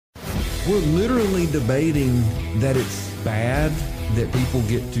We're literally debating that it's bad that people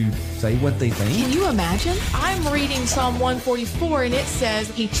get to say what they think. Can you imagine? I'm reading Psalm 144 and it says,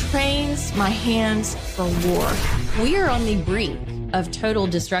 He trains my hands for war. We are on the brink of total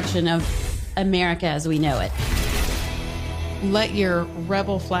destruction of America as we know it. Let your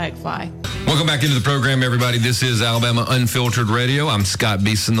rebel flag fly. Welcome back into the program, everybody. This is Alabama Unfiltered Radio. I'm Scott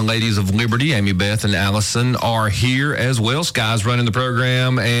Beeson. The ladies of Liberty, Amy Beth and Allison, are here as well. Sky's running the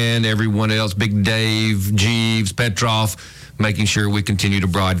program, and everyone else, Big Dave, Jeeves, Petrov, making sure we continue to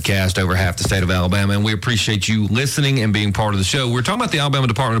broadcast over half the state of Alabama. And we appreciate you listening and being part of the show. We're talking about the Alabama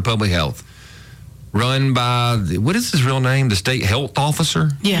Department of Public Health, run by, what is his real name? The state health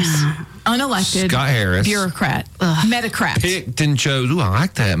officer? Yes. Unelected. Scott Harris. Bureaucrat. Metacrat. Picked and chose. Ooh, I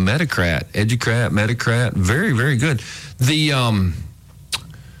like that. Metacrat. Educrat, Metacrat. Very, very good.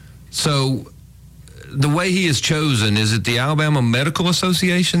 So the way he is chosen, is it the Alabama Medical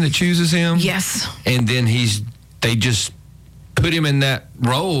Association that chooses him? Yes. And then they just put him in that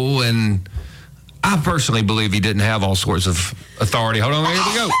role, and I personally believe he didn't have all sorts of authority. Hold on, here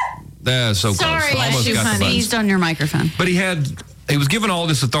we go. That's so Sorry, close. Almost got the button. Sneezed on your microphone. But he was given all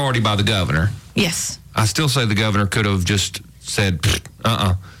this authority by the governor. Yes. I still say the governor could have just said,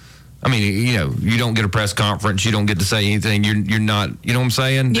 I mean, you don't get a press conference. You don't get to say anything. You're not, you know what I'm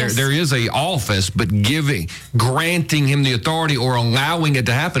saying? Yes. There is a office, but granting him the authority or allowing it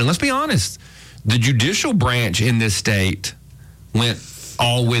to happen. And let's be honest, the judicial branch in this state went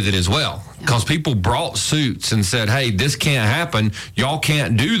all with it as well, because people brought suits and said, hey, this can't happen. Y'all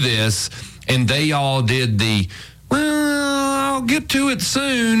can't do this. And they all did I'll get to it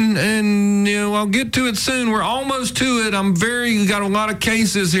soon. And, I'll get to it soon. We're almost to it. Got a lot of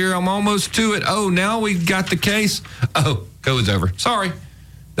cases here. I'm almost to it. Oh, now we got the case. Oh, COVID's over. Sorry.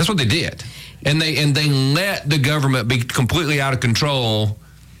 That's what they did. And they let the government be completely out of control.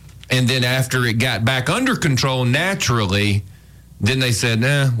 And then after it got back under control naturally, then they said,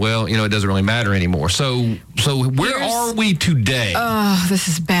 it doesn't really matter anymore. So where are we today? Oh, this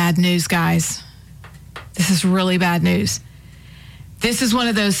is bad news, guys. This is really bad news. This is one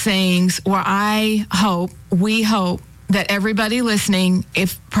of those things where we hope that everybody listening,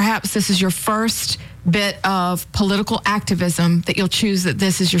 if perhaps this is your first bit of political activism, that you'll choose that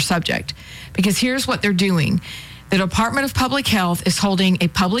this is your subject. Because here's what they're doing. The Department of Public Health is holding a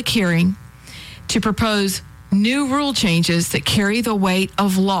public hearing to propose new rule changes that carry the weight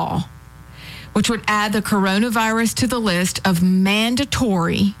of law, which would add the coronavirus to the list of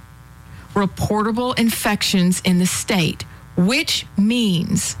mandatory reportable infections in the state, which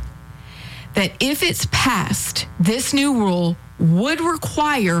means that if it's passed, this new rule would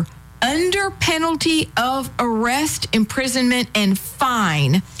require, under penalty of arrest, imprisonment, and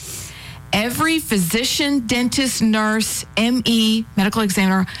fine, every physician, dentist, nurse, ME, medical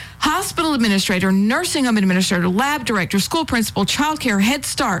examiner, hospital administrator, nursing home administrator, lab director, school principal, childcare, Head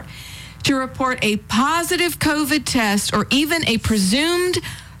Start, to report a positive COVID test or even a presumed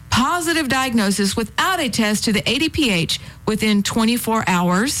positive diagnosis without a test to the ADPH within 24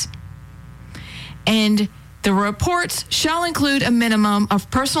 hours. And the reports shall include a minimum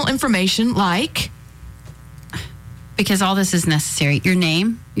of personal information like... Because all this is necessary. Your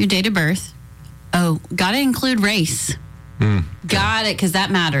name, your date of birth. Oh, got to include race. Got it, because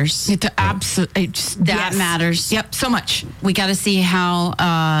that matters. That matters. Yep, so much. We got to see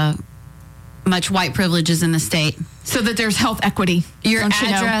how much white privilege is in the state. So that there's health equity. Your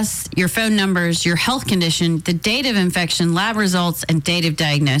address, your phone numbers, your health condition, the date of infection, lab results, and date of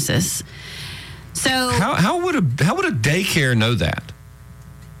diagnosis. So how would a daycare know that?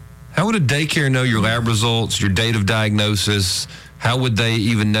 How would a daycare know your lab results, your date of diagnosis? How would they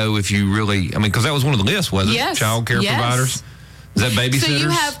even know if you really, because that was one of the lists, wasn't it? Child care providers? Is that babysitters? So you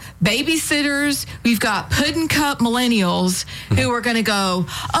have babysitters. We've got pudding cup millennials who are going to go,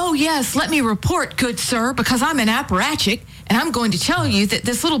 oh, yes, let me report, good sir, because I'm an apparatchik, and I'm going to tell you that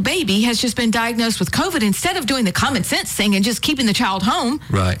this little baby has just been diagnosed with COVID. Instead of doing the common sense thing and just keeping the child home.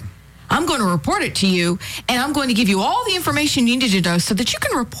 Right. I'm going to report it to you, and I'm going to give you all the information you need to know so that you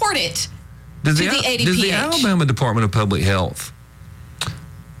can report it to the ADPH. Does the Alabama Department of Public Health,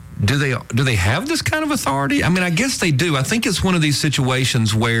 do they have this kind of authority? I guess they do. I think it's one of these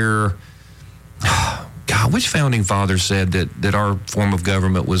situations where, God, which founding father said that our form of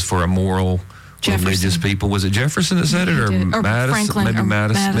government was for a moral, religious people? Was it Jefferson that said it, or Madison? Franklin, maybe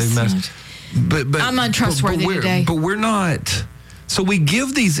Madison. But I'm untrustworthy today. But we're not. So we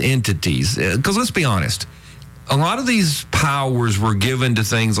give these entities, because let's be honest, a lot of these powers were given to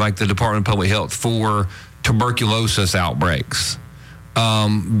things like the Department of Public Health for tuberculosis outbreaks.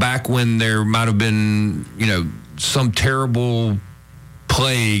 Back when there might have been, some terrible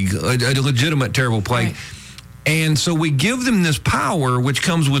plague, a legitimate terrible plague. Right. And so we give them this power, which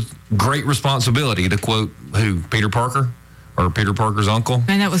comes with great responsibility, to quote who? Peter Parker? Or Peter Parker's uncle?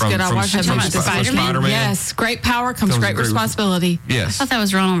 And that was good. I watched that movie. Spider-Man? Yes. Great power comes great responsibility. Yes. I thought that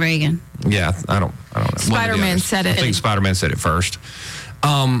was Ronald Reagan. Yeah, I don't know. Spider-Man said it. I think Spider-Man said it first.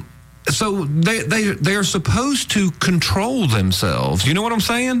 So they are supposed to control themselves. You know what I'm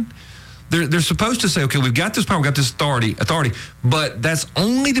saying? They're supposed to say, okay, we've got this power, we've got this authority, but that's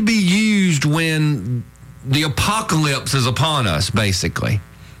only to be used when the apocalypse is upon us, basically.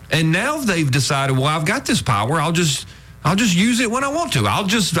 And now they've decided, well, I've got this power. I'll just use it when I want to. I'll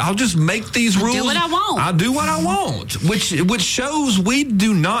just make these rules. Do what I want. I'll do what I want, which shows we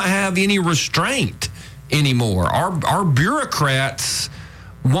do not have any restraint anymore. Our bureaucrats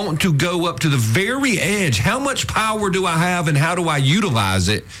want to go up to the very edge. How much power do I have and how do I utilize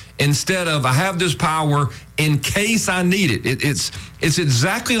it? Instead of, I have this power in case I need it. It's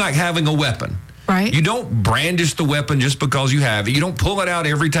exactly like having a weapon. Right. You don't brandish the weapon just because you have it. You don't pull it out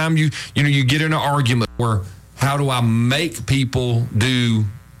every time you get in an argument where, how do I make people do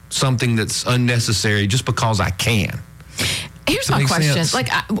something that's unnecessary just because I can? Here's my question. Sense? Like,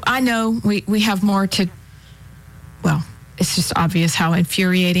 I know we have more to, well, it's just obvious how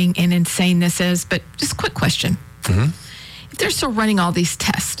infuriating and insane this is, but just a quick question. Mm-hmm. If they're still running all these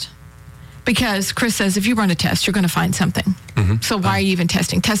tests, because Chris says if you run a test, you're going to find something. Mm-hmm. So why are you even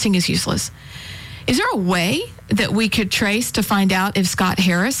testing? Testing is useless. Is there a way that we could trace to find out if Scott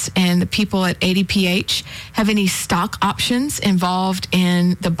Harris and the people at ADPH have any stock options involved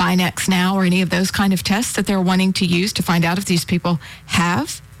in the Binex Now or any of those kind of tests that they're wanting to use to find out if these people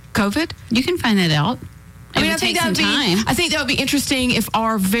have COVID? You can find that out. I think that would be interesting if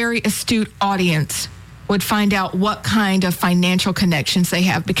our very astute audience would find out what kind of financial connections they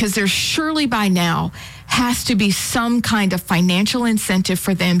have, because there surely by now has to be some kind of financial incentive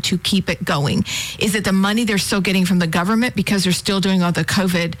for them to keep it going. Is it the money they're still getting from the government because they're still doing all the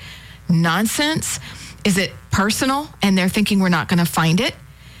COVID nonsense? Is it personal and they're thinking we're not going to find it,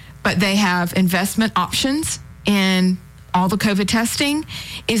 but they have investment options in all the COVID testing?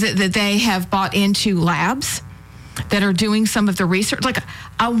 Is it that they have bought into labs that are doing some of the research? Like,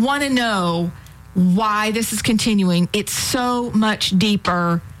 I want to know why this is continuing. It's so much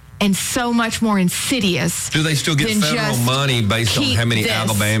deeper and so much more insidious. Do they still get federal money based on how many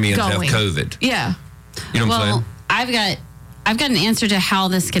Alabamians have COVID? Yeah. You know what I'm saying? I've got an answer to how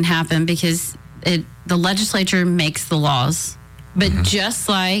this can happen, because the legislature makes the laws. But just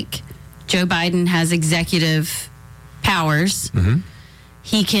like Joe Biden has executive powers,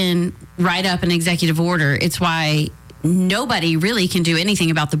 he can write up an executive order. It's why nobody really can do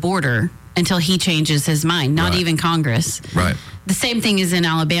anything about the border until he changes his mind, not even Congress. Right. The same thing is in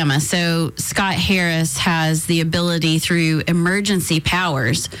Alabama. So Scott Harris has the ability through emergency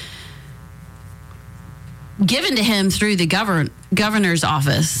powers given to him through the governor's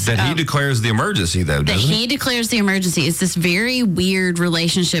office. That he declares the emergency, though, doesn't he? He declares the emergency. It's this very weird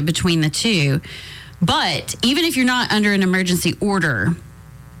relationship between the two. But even if you're not under an emergency order,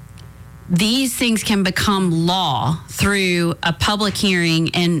 these things can become law through a public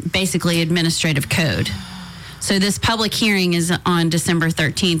hearing and basically administrative code. So this public hearing is on December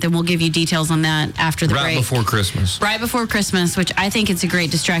 13th, and we'll give you details on that after the break. Right before Christmas. Right before Christmas, which I think it's a great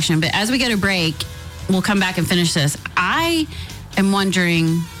distraction. But as we go to break, we'll come back and finish this. I am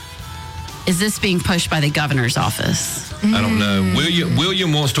wondering, is this being pushed by the governor's office? I don't know.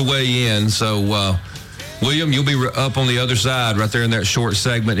 William wants to weigh in, so William, you'll be up on the other side right there in that short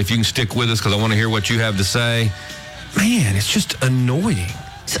segment if you can stick with us, because I want to hear what you have to say. Man, it's just annoying.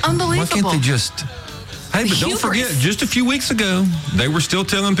 It's unbelievable. Why can't they just... Hey, but don't forget, just a few weeks ago, they were still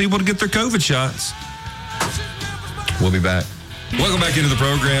telling people to get their COVID shots. We'll be back. Welcome back into the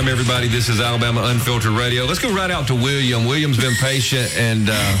program, everybody. This is Alabama Unfiltered Radio. Let's go right out to William. William's been patient, and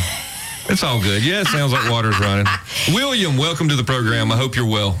it's all good. Yeah, it sounds like water's running. William, welcome to the program. I hope you're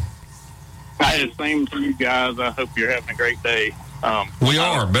well. Hey, the same to you guys. I hope you're having a great day. We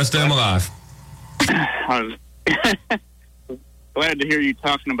are. Best day of my life. I was glad to hear you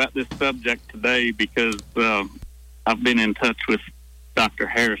talking about this subject today, because I've been in touch with Dr.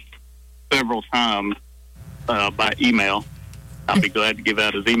 Harris several times by email. I'll be glad to give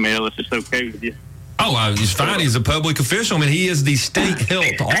out his email if it's okay with you. Oh, he's fine. He's a public official. I mean, he is the state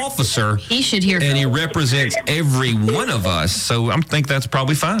health officer. He should hear. And he represents every one of us. So I think that's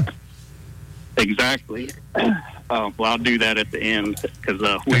probably fine. Exactly. Well, I'll do that at the end, because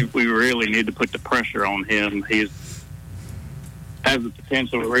we really need to put the pressure on him. He has the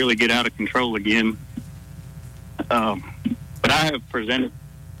potential to really get out of control again. But I presented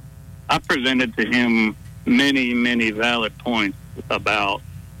to him many, many valid points about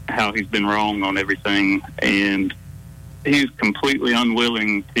how he's been wrong on everything, and he's completely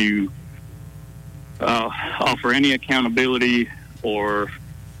unwilling to offer any accountability or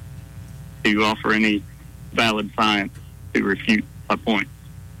to offer any valid science to refute my point.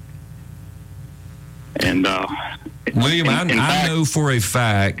 And William, I know for a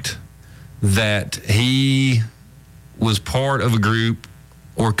fact that he was part of a group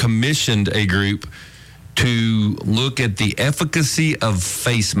or commissioned a group to look at the efficacy of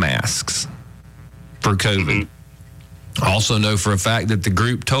face masks for COVID. Mm-hmm. I also know for a fact that the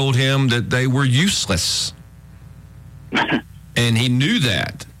group told him that they were useless. And he knew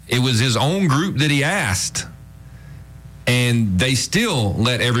that. It was his own group that he asked. And they still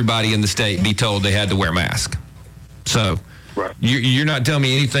let everybody in the state be told they had to wear masks. So right. You're not telling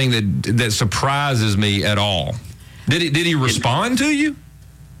me anything that surprises me at all. Did he respond to you?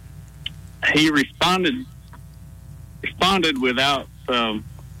 He responded without. I'm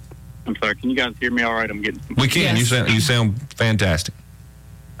sorry. Can you guys hear me all right? I'm getting. We can. Yes. You sound fantastic.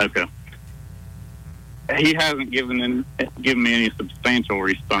 Okay. He hasn't given me any substantial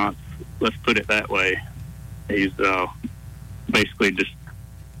response. Let's put it that way. He's basically just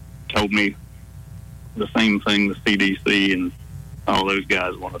told me the same thing the CDC and all those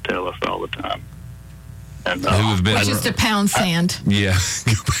guys want to tell us all the time. And Who have been Just to pound sand. yeah.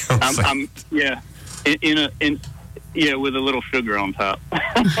 I'm with a little sugar on top.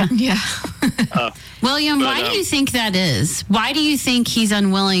 Yeah. William, But, why do you think that is? Why do you think he's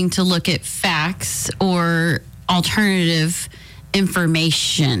unwilling to look at facts or alternative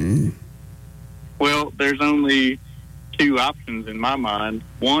information? Well, there's only two options in my mind.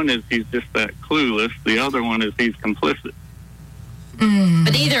 One is he's just that clueless. The other one is he's complicit.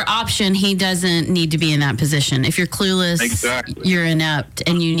 But either option, he doesn't need to be in that position. If you're clueless, Exactly. you're inept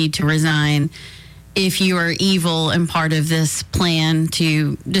and you need to resign. If you are evil and part of this plan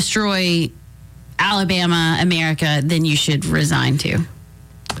to destroy Alabama, America, then you should resign too.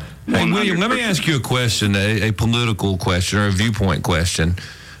 Hey, William, let me ask you a question, a political question or a viewpoint question.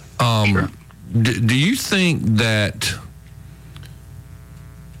 Sure. Do you think that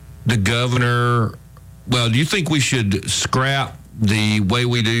the governor, do you think we should scrap the way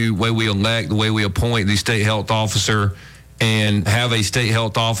we elect, the way we appoint the state health officer and have a state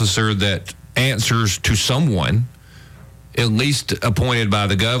health officer that answers to someone, at least appointed by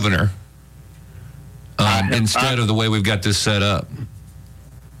the governor, instead of the way we've got this set up?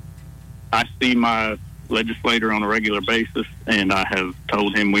 I see my legislator on a regular basis, and I have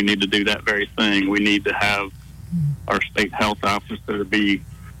told him we need to do that very thing. We need to have our state health officer be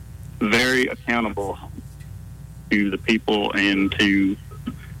very accountable to the people and to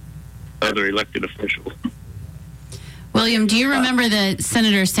other elected officials. William, do you remember that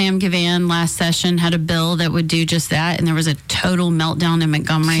Senator Sam Gavan last session had a bill that would do just that, and there was a total meltdown in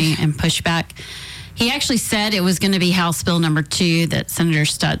Montgomery and pushback? He actually said it was going to be House Bill number 2 that Senator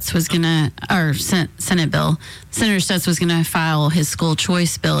Stutz was going to, or Senate bill. Senator Stutz was going to file his school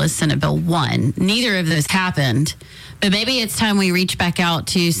choice bill as Senate Bill 1. Neither of those happened. But maybe it's time we reach back out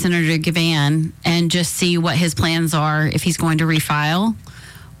to Senator Gavan and just see what his plans are, if he's going to refile,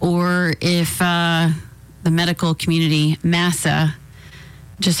 or if the medical community, MASA,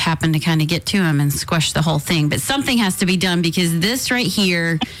 just happened to kind of get to him and squash the whole thing. But something has to be done, because this right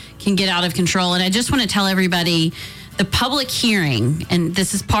here can get out of control. And I just want to tell everybody, the public hearing, and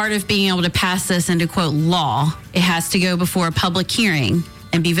this is part of being able to pass this into, quote, law, it has to go before a public hearing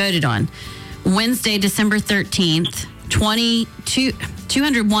and be voted on. Wednesday, December 13th,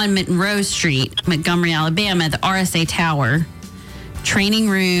 201 Monroe Street, Montgomery, Alabama, the RSA Tower, training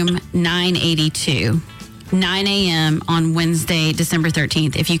room 982. 9 a.m. on Wednesday, December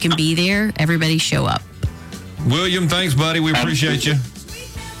 13th. If you can be there, everybody show up. William, thanks, buddy. We appreciate you.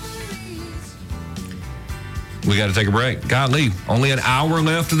 We got to take a break. Golly, only an hour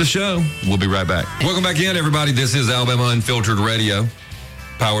left of the show. We'll be right back. Welcome back in, everybody. This is Alabama Unfiltered Radio,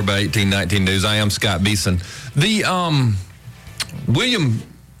 powered by 1819 News. I am Scott Beeson. William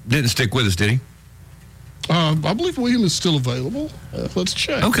didn't stick with us, did he? I believe William is still available. Let's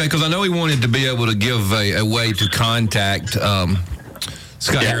check. Okay, because I know he wanted to be able to give a way to contact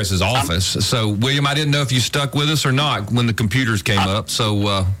Scott Harris's office. So, William, I didn't know if you stuck with us or not when the computers came up.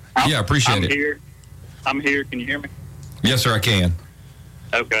 So, appreciate it. I'm here. Can you hear me? Yes, sir, I can.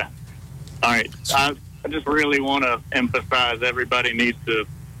 Okay. All right. I just really want to emphasize everybody needs to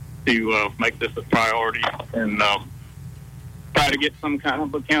make this a priority and try to get some kind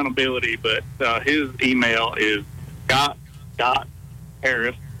of accountability. But his email is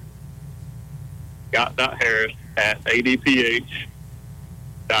Scott.Harris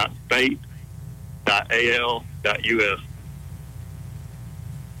 @adph.state.al.us.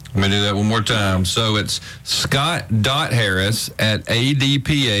 Let me do that one more time. So it's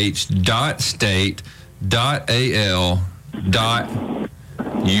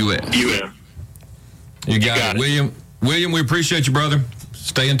scott.harris@adph.state.al.us. You got it. William, we appreciate you, brother.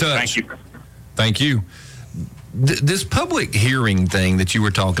 Stay in touch. Thank you. This public hearing thing that you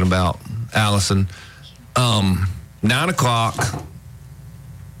were talking about, Allison, 9 o'clock,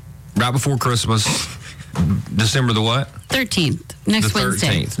 right before Christmas, December the what? 13th. Next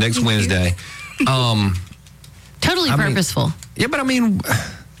Wednesday. Next Wednesday. Totally purposeful. Yeah, but I mean,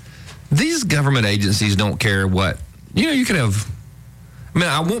 these government agencies don't care what, you could have,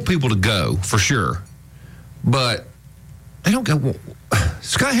 I want people to go for sure, but they don't go.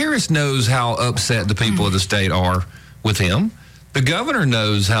 Scott Harris knows how upset the people of the state are with him. The governor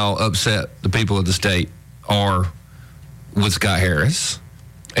knows how upset the people of the state are with Scott Harris.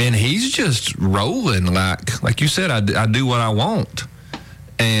 And he's just rolling like you said, I do what I want.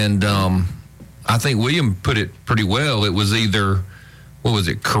 And I think William put it pretty well. It was either,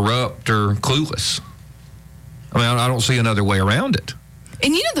 corrupt or clueless. I don't see another way around it.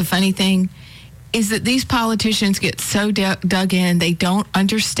 And the funny thing is that these politicians get so dug in, they don't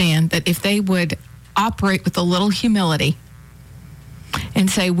understand that if they would operate with a little humility and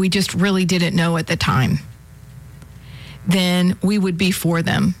say, we just really didn't know at the time, then we would be for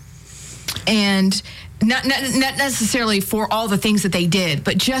them. And not necessarily for all the things that they did,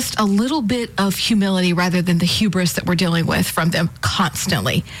 but just a little bit of humility rather than the hubris that we're dealing with from them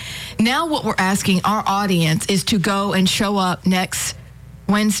constantly. Now what we're asking our audience is to go and show up next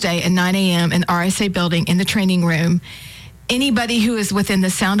Wednesday at 9 a.m. in the RSA building in the training room. Anybody who is within the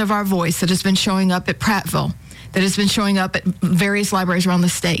sound of our voice that has been showing up at Prattville, that has been showing up at various libraries around the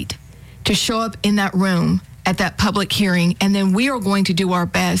state, to show up in that room at that public hearing, and then we are going to do our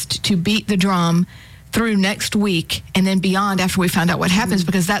best to beat the drum through next week and then beyond after we find out what happens,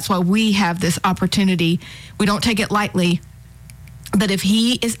 because that's why we have this opportunity. We don't take it lightly, but if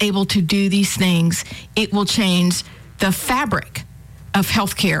he is able to do these things, it will change the fabric of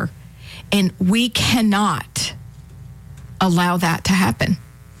healthcare, and we cannot allow that to happen.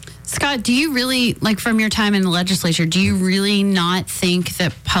 Scott, do you really, from your time in the legislature, do you really not think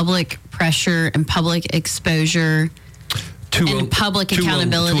that public pressure and public exposure and public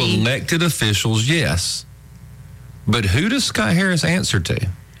accountability? To elected officials, yes. But who does Scott Harris answer to?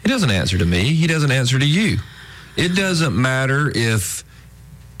 He doesn't answer to me. He doesn't answer to you. It doesn't matter if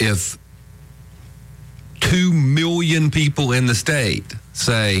 2 million people in the state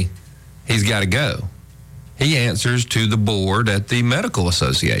say he's got to go. He answers to the board at the Medical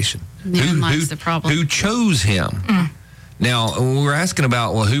Association. That's the problem. Who chose him. Now, when we're asking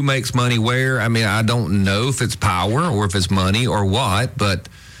about, who makes money where, I don't know if it's power or if it's money or what, but,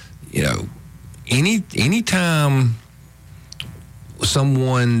 anytime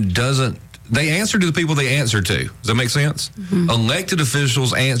someone doesn't, they answer to the people they answer to. Does that make sense? Mm-hmm. Elected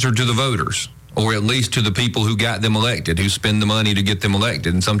officials answer to the voters, or at least to the people who got them elected, who spend the money to get them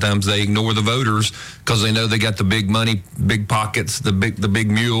elected. And sometimes they ignore the voters because they know they got the big money, big pockets, the big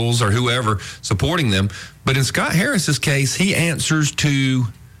mules or whoever supporting them. But in Scott Harris's case, he answers to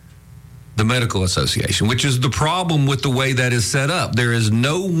the Medical Association, which is the problem with the way that is set up. There's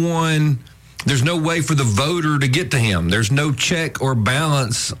no way for the voter to get to him. There's no check or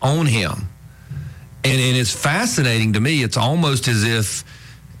balance on him. And it's fascinating to me. It's almost as if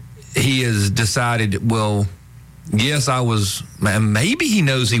he has decided, yes, maybe he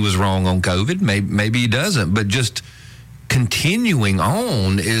knows he was wrong on COVID. Maybe he doesn't. But just continuing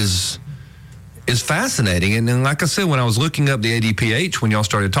on is fascinating. And then, like I said, when I was looking up the ADPH, when y'all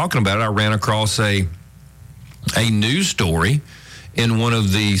started talking about it, I ran across a news story in one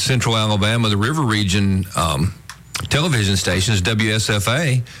of the Central Alabama, the River Region television stations,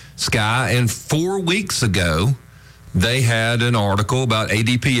 WSFA, Sky, and 4 weeks ago, they had an article about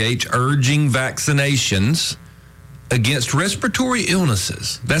ADPH urging vaccinations against respiratory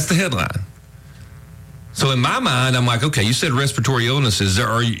illnesses. That's the headline. So in my mind, I'm like, okay, you said respiratory illnesses.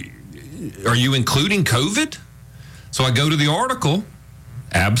 Are you including COVID? So I go to the article.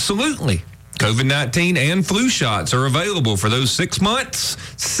 Absolutely. COVID-19 and flu shots are available for those 6 months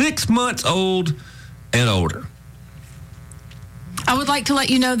old and older. I would like to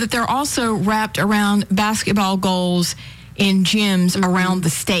let you know that they're also wrapped around basketball goals in gyms around the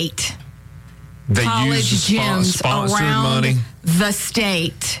state. They college use gyms around money. The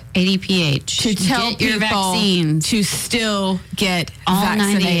state. ADPH. To tell get your people vaccines. to still get All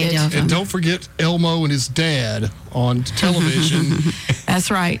vaccinated. 98 of them. And don't forget Elmo and his dad on television.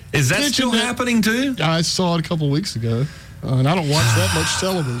 That's right. Is that still happening too? I saw it a couple weeks ago. And I don't watch that much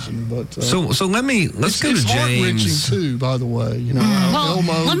television, but so let's go to it's heart-wrenching James too. By the way, how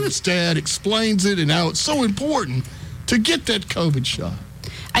Elmo's dad explains it and how it's so important to get that COVID shot.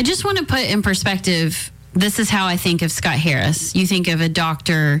 I just want to put in perspective. This is how I think of Scott Harris. You think of a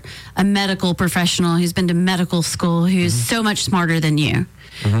doctor, a medical professional who's been to medical school, who's so much smarter than you.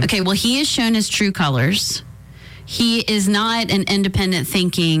 Okay, well, he is shown his true colors. He is not an independent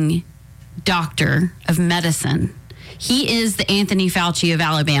thinking doctor of medicine. He is the Anthony Fauci of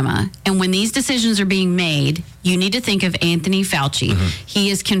Alabama. And when these decisions are being made, you need to think of Anthony Fauci. He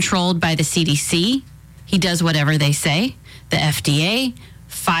is controlled by the CDC. He does whatever they say. The FDA,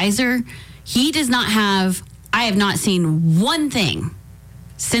 Pfizer. He does not have, I have not seen one thing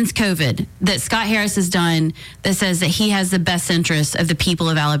since COVID that Scott Harris has done that says that he has the best interests of the people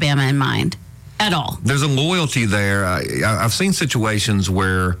of Alabama in mind at all. There's a loyalty there. I've seen situations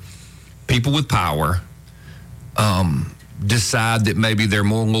where people with power decide that maybe they're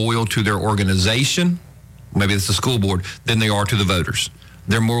more loyal to their organization, maybe it's the school board, than they are to the voters.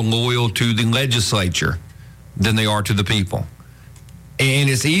 They're more loyal to the legislature than they are to the people. And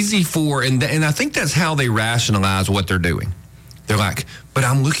it's easy and I think that's how they rationalize what they're doing. They're like, but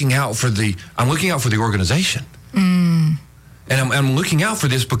I'm looking out for the organization. And I'm looking out for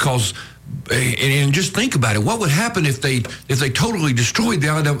this because, and just think about it. What would happen if they totally destroyed the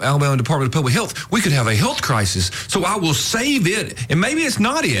Alabama Department of Public Health? We could have a health crisis. So I will save it. And maybe it's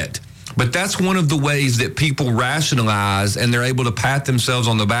not it. But that's one of the ways that people rationalize, and they're able to pat themselves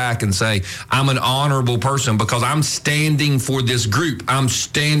on the back and say, I'm an honorable person because I'm standing for this group. I'm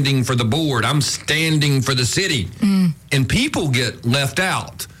standing for the board. I'm standing for the city. And people get left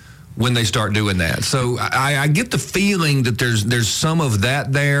out when they start doing that. So I get the feeling that there's some of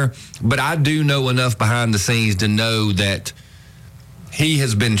that there, but I do know enough behind the scenes to know that he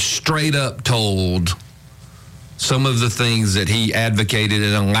has been straight up told some of the things that he advocated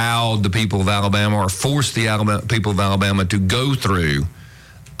and allowed the people of Alabama, or forced the people of Alabama to go through,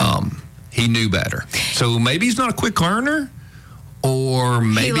 he knew better. So maybe he's not a quick learner, or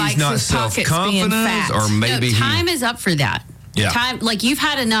maybe he's not self-confident, or maybe time is up for that. Yeah. Time, like you've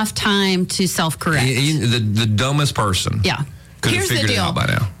had enough time to self-correct. The dumbest person. Yeah. Could have figured it out by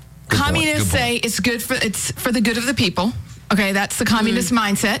now. Communists say it's for the good of the people. Okay, that's the communist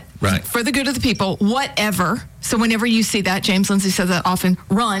mindset. Right. For the good of the people, whatever. So whenever you see that, James Lindsay says that often,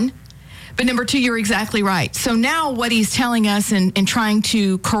 run. But number two, you're exactly right. So now what he's telling us and trying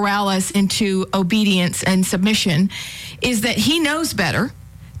to corral us into obedience and submission is that he knows better.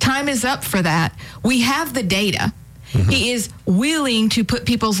 Time is up for that. We have the data. He is willing to put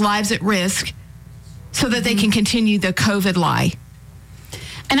people's lives at risk so that they can continue the COVID lie.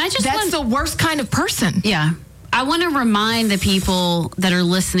 And that's the worst kind of person. Yeah. I want to remind the people that are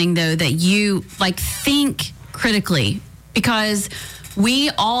listening, though, that you think critically, because we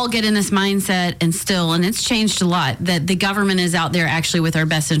all get in this mindset and it's changed a lot, that the government is out there actually with our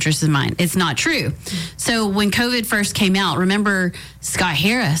best interests in mind. It's not true. So when COVID first came out, remember Scott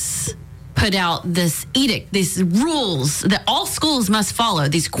Harris put out this edict, these rules that all schools must follow,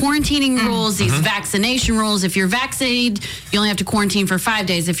 these quarantining rules, these vaccination rules. If you're vaccinated, you only have to quarantine for 5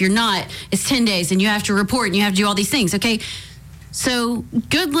 days. If you're not, it's 10 days, and you have to report, and you have to do all these things, okay? So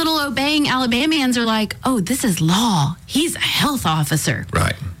good little obeying Alabamians are like, oh, this is law. He's a health officer.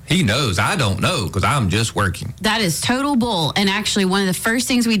 Right. He knows. I don't know because I'm just working. That is total bull. And actually, one of the first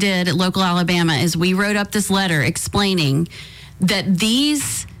things we did at Local Alabama is we wrote up this letter explaining that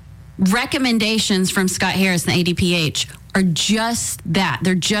these recommendations from Scott Harris and the ADPH are just that.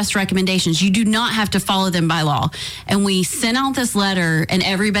 They're just recommendations. You do not have to follow them by law. And we sent out this letter, and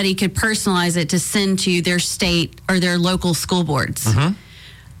everybody could personalize it to send to their state or their local school boards.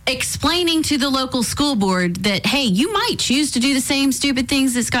 Explaining to the local school board that, hey, you might choose to do the same stupid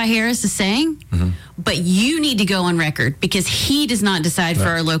things that Scott Harris is saying, but you need to go on record because he does not decide for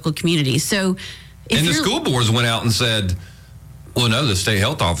our local community. So and the school boards went out and said, well, no, the state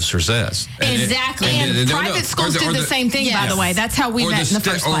health officer says. Exactly. And private schools did the same thing, by the way. That's how we met in the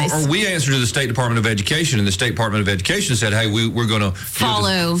first place. Or we answered to the State Department of Education, and the State Department of Education said, hey, we're going to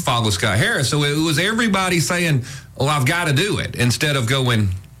follow Scott Harris. So it was everybody saying, well, I've got to do it, instead of going,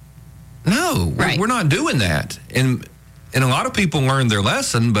 no, we're not doing that. And a lot of people learned their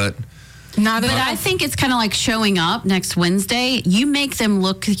lesson, but... But I think it's kind of like showing up next Wednesday. You make them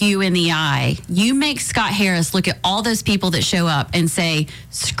look you in the eye. You make Scott Harris look at all those people that show up and say,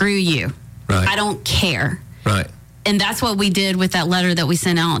 screw you. Right. I don't care. Right. And that's what we did with that letter that we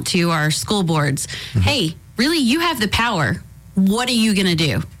sent out to our school boards. Hey, really, you have the power. What are you going to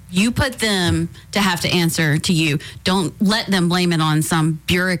do? You put them to have to answer to you. Don't let them blame it on some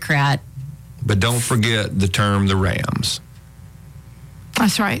bureaucrat. But don't forget the term the Rams.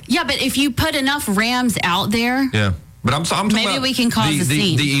 That's right. Yeah, but if you put enough Rams out there, Yeah. But I'm talking maybe about we can cause a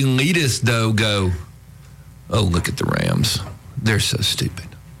scene. The elitists, though, go, oh, look at the Rams. They're so stupid.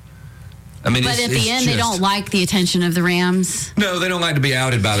 I mean, but at the end, they don't like the attention of the Rams. No, they don't like to be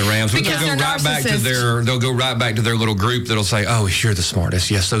outed by the Rams. But Because they'll go right back to their little group that'll say, "Oh, you're the smartest."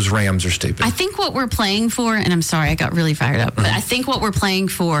 Yes, those Rams are stupid. I think what we're playing for, and I'm sorry, I got really fired up, but I think what we're playing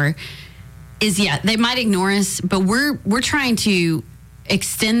for is, they might ignore us, but we're trying to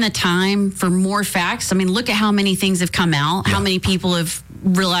extend the time for more facts. I mean, look at how many things have come out, how many people have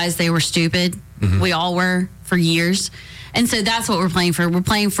realized they were stupid. We all were for years. And so that's what we're playing for. We're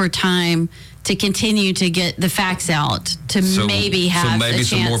playing for time to continue to get the facts out, to maybe have a chance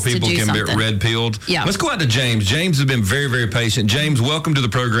some more people to do can something. get red pilled. Yeah. Let's go out to James. James has been very, very patient. James, welcome to the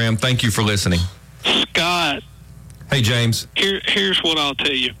program. Thank you for listening. Scott, Hey, James. here's what I'll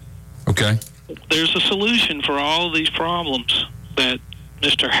tell you. Okay. There's a solution for all these problems that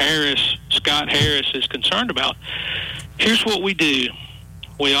Mr. Scott Harris, is concerned about. Here's what we do.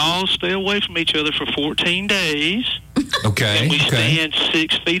 We all stay away from each other for 14 days. Okay. And we stand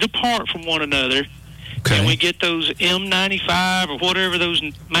 6 feet apart from one another. Okay. And we get those M95 or whatever those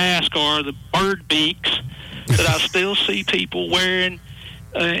masks are, the bird beaks, that I still see people wearing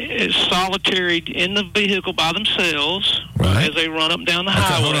solitary in the vehicle by themselves as they run up and down the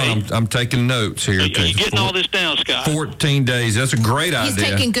highway. Hold on. I'm taking notes here. Are you getting all this down, Scott? 14 days. That's a great He's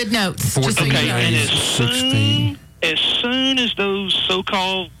idea. taking good notes. 14 just so you Okay, know. and days, 16. as soon as those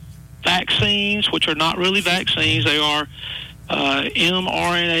so-called vaccines, which are not really vaccines, they are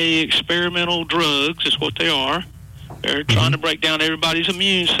mRNA experimental drugs, is what they are. They're trying to break down everybody's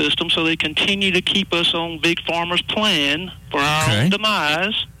immune system so they continue to keep us on Big Pharma's plan for our own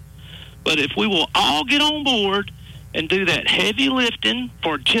demise. But if we will all get on board and do that heavy lifting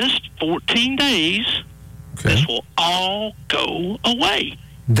for just 14 days, this will all go away.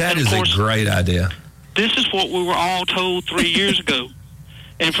 That is a great idea. This is what we were all told 3 years ago.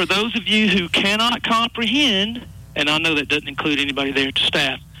 And for those of you who cannot comprehend, and I know that doesn't include anybody there at the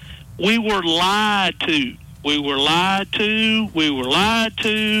staff, we were lied to. We were lied to. We were lied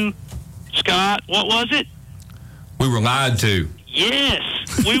to. Scott, what was it? We were lied to. Yes,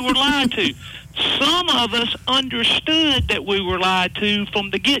 we were lied to. Some of us understood that we were lied to from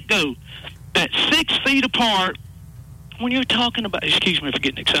the get-go. That 6 feet apart, when you're talking about, excuse me for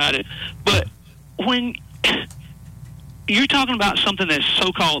getting excited, but when you're talking about something that's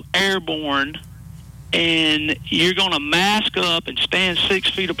so-called airborne and you're going to mask up and stand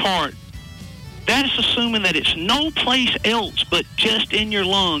 6 feet apart, that is assuming that it's no place else but just in your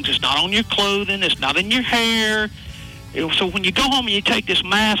lungs. It's not on your clothing. It's not in your hair. So when you go home and you take this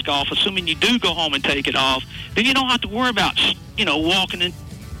mask off, assuming you do go home and take it off, then you don't have to worry about, walking in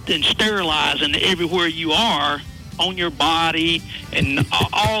and sterilizing everywhere you are on your body and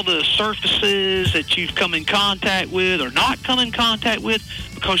all the surfaces that you've come in contact with or not come in contact with,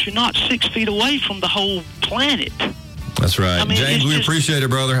 because you're not 6 feet away from the whole planet. That's right. I mean, James, we appreciate it,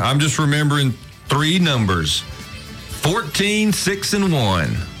 brother. I'm just remembering 3 numbers. 14, 6, and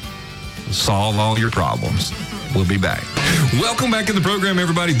 1. Solve all your problems. We'll be back. Welcome back to the program,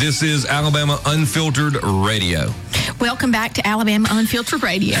 everybody. This is Alabama Unfiltered Radio. Welcome back to Alabama Unfiltered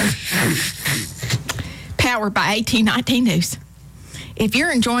Radio. Powered by 1819 News. If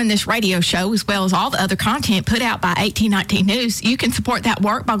you're enjoying this radio show as well as all the other content put out by 1819 News, you can support that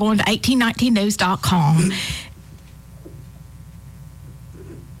work by going to 1819news.com.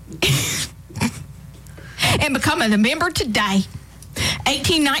 and becoming a member today.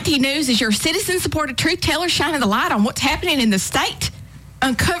 1819 News is your citizen-supported truth teller shining the light on what's happening in the state,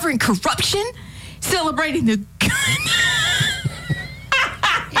 uncovering corruption, celebrating the good.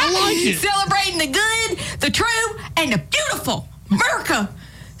 I like it. Celebrating the good, the true, and the beautiful. America.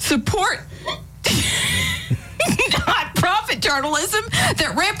 Support nonprofit journalism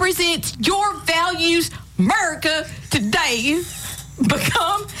that represents your values. America today.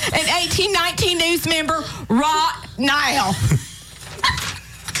 Become an 1819 News member right now.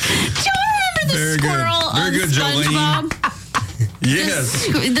 Do you remember the Very squirrel good. Very on good, Jolene. SpongeBob? Yes.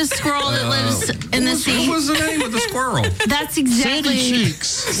 The squirrel that lives in the sea. What was the name of the squirrel? That's Sandy exactly.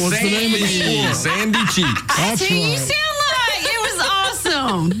 Cheeks was the name of the squirrel. Sandy Cheeks. That's That's who you right. sound like. It was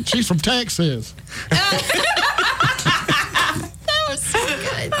awesome. She's from Texas. That was so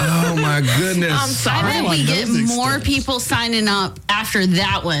good. Oh, my goodness. I'm sorry. I bet we I get know these more things. people signing up after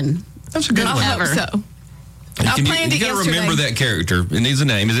that one. That's a good I one. hope Ever. so. I planned you it got to yesterday. remember that character. It needs a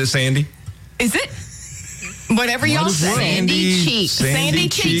name. Is it Sandy? Is it? Whatever y'all as say. well. Sandy Cheeks. Sandy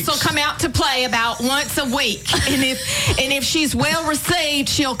Cheeks will come out to play about once a week. And if she's well received,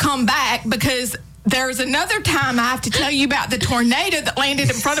 she'll come back because there's another time I have to tell you about the tornado that landed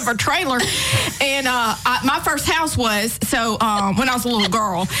in front of our trailer. And my first house was, so when I was a little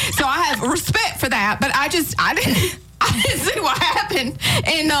girl. So I have respect for that. But I didn't see what happened.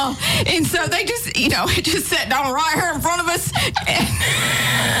 And so they just, it just sat down right here in front of us. And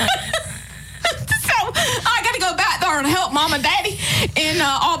so I got to go back there and help Mom and Daddy. And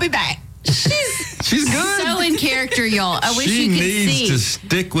I'll be back. She's good. So in character, y'all. I wish you could see. She needs to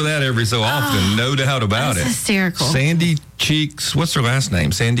stick with that every so often. No doubt about it. Hysterical. Sandy Cheeks. What's her last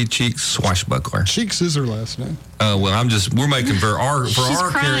name? Sandy Cheeks Swashbuckler. Cheeks is her last name. Well, we're making for our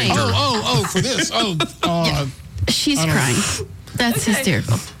crying. character. For this. She's crying. That's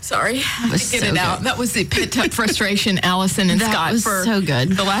hysterical. Sorry. That was Get so it out. good. That was the pent-up frustration, Allison and That Scott, was for so good.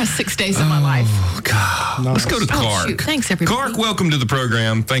 the last 6 days of my life. Oh, God. Let's go to Clark. Shoot. Thanks, everybody. Clark, welcome to the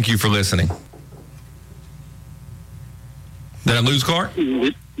program. Thank you for listening. Did I lose Clark?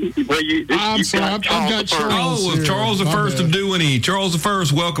 I'm sorry. I've got Charles. Oh, Charles the First of Dewey. Charles the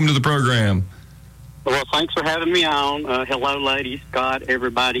First, welcome to the program. Well, thanks for having me on. Hello, ladies, Scott,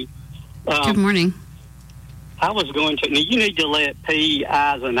 everybody. Good morning. I was going to. Now, you need to let P.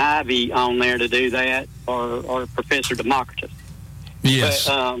 Eisen Ivy on there to do that, or Professor Democritus. Yes.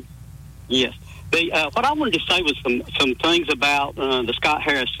 But, yes. What I wanted to say was some things about the Scott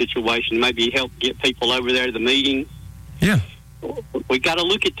Harris situation. Maybe help get people over there to the meeting. Yeah. We got to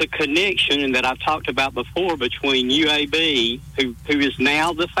look at the connection that I've talked about before between UAB, who is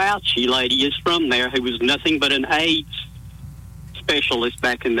now the Fauci lady, is from there, who was nothing but an AIDS specialist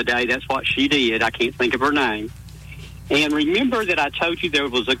back in the day. That's what she did. I can't think of her name. And remember that I told you there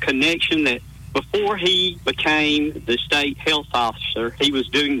was a connection that before he became the state health officer, he was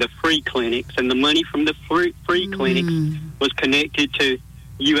doing the free clinics, and the money from the free clinics was connected to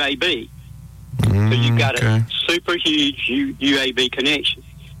UAB. So you've got a super huge UAB connection.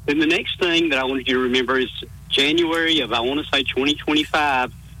 Then the next thing that I wanted you to remember is January of, I want to say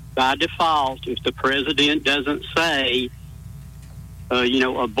 2025, by default, if the president doesn't say,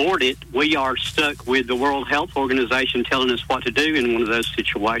 abort it, we are stuck with the World Health Organization telling us what to do in one of those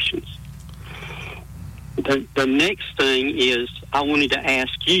situations. The next thing is I wanted to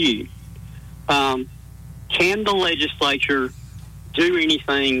ask you, can the legislature do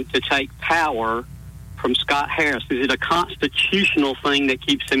anything to take power from Scott Harris? Is it a constitutional thing that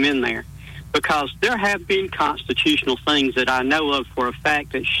keeps him in there? Because there have been constitutional things that I know of for a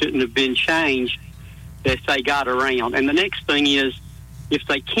fact that shouldn't have been changed that they got around. And the next thing is, if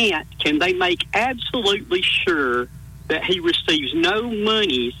they can't, can they make absolutely sure that he receives no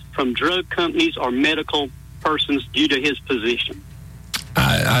monies from drug companies or medical persons due to his position?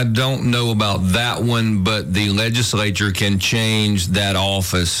 I don't know about that one, but the legislature can change that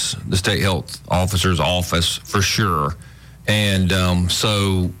office, the state health officer's office, for sure. And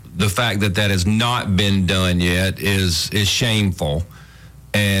so the fact that has not been done yet is shameful.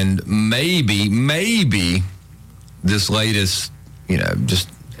 And maybe this latest, just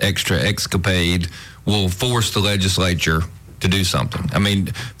extra escapade will force the legislature to do something. I mean,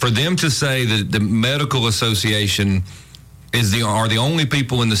 for them to say that the medical association are the only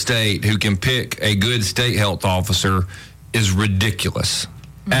people in the state who can pick a good state health officer is ridiculous.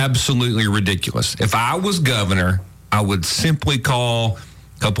 Absolutely ridiculous. If I was governor, I would simply call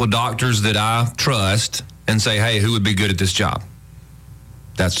a couple of doctors that I trust and say, hey, who would be good at this job?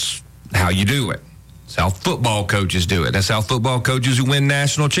 That's how you do it. That's how football coaches do it. That's how football coaches who win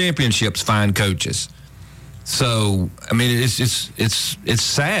national championships find coaches. So, I mean, it's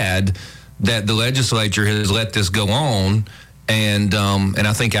sad that the legislature has let this go on, and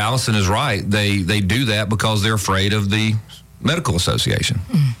I think Allison is right. They do that because they're afraid of the medical association,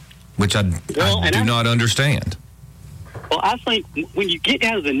 which I do not understand. Well, I think when you get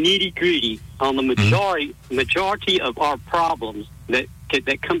down to the nitty gritty on the majority of our problems that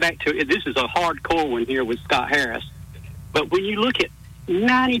come back to, this is a hardcore one here with Scott Harris, but when you look at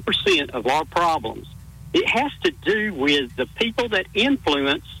 90% of our problems, it has to do with the people that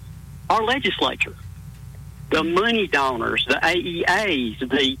influence our legislature, the money donors, the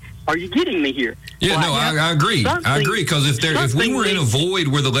AEAs. Are you getting me here? Yeah, I agree. I agree, because if we were in a void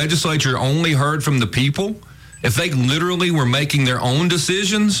where the legislature only heard from the people, if they literally were making their own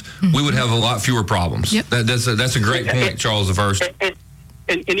decisions, we would have a lot fewer problems. Yep. That's a great point, Charles the First.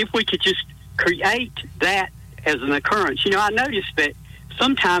 And if we could just create that as an occurrence, I noticed that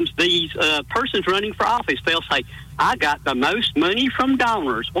sometimes these persons running for office, they'll say, I got the most money from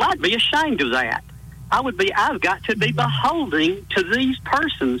donors. Well, I'd be ashamed of that. I've got to be beholden to these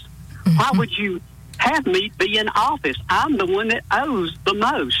persons. Why would you have me be in office? I'm the one that owes the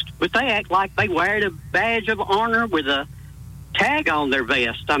most. But they act like they wear a badge of honor with a tag on their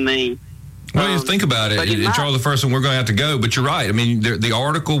vest. I mean, Well, you think about it, and Charles, the first one we're going to have to go, but you're right. I mean, the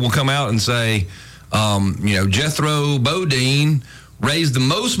article will come out and say, Jethro Bodine raised the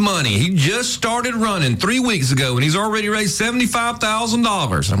most money. He just started running 3 weeks ago, and he's already raised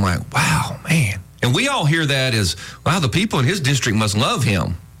 $75,000. I'm like, wow, man. And we all hear that as, wow, the people in his district must love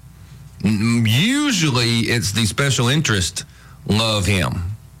him. Usually, it's the special interest love him.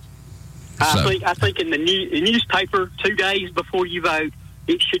 I think in the newspaper 2 days before you vote,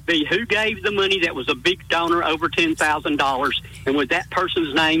 it should be who gave the money that was a big donor over $10,000, and with that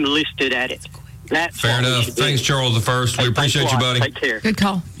person's name listed at it. That's fair enough. Thanks, Charles the First. We appreciate you, buddy. Take care. Good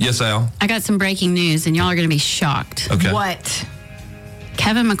call. Yes, Al. I got some breaking news, and y'all are going to be shocked. Okay. What?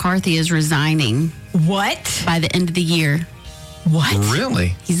 Kevin McCarthy is resigning. What? By the end of the year. What?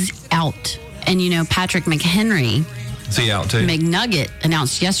 Really? He's out. And, Patrick McHenry, is he out too? McNugget,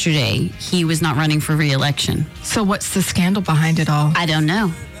 announced yesterday he was not running for re-election. So what's the scandal behind it all? I don't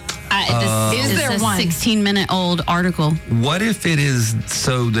know. Is there one? 16-minute-old article. What if it is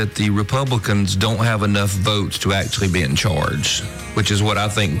so that the Republicans don't have enough votes to actually be in charge, which is what I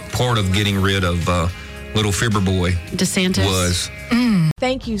think part of getting rid of little Fibber Boy DeSantis was.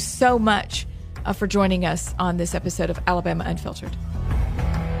 Thank you so much for joining us on this episode of Alabama Unfiltered.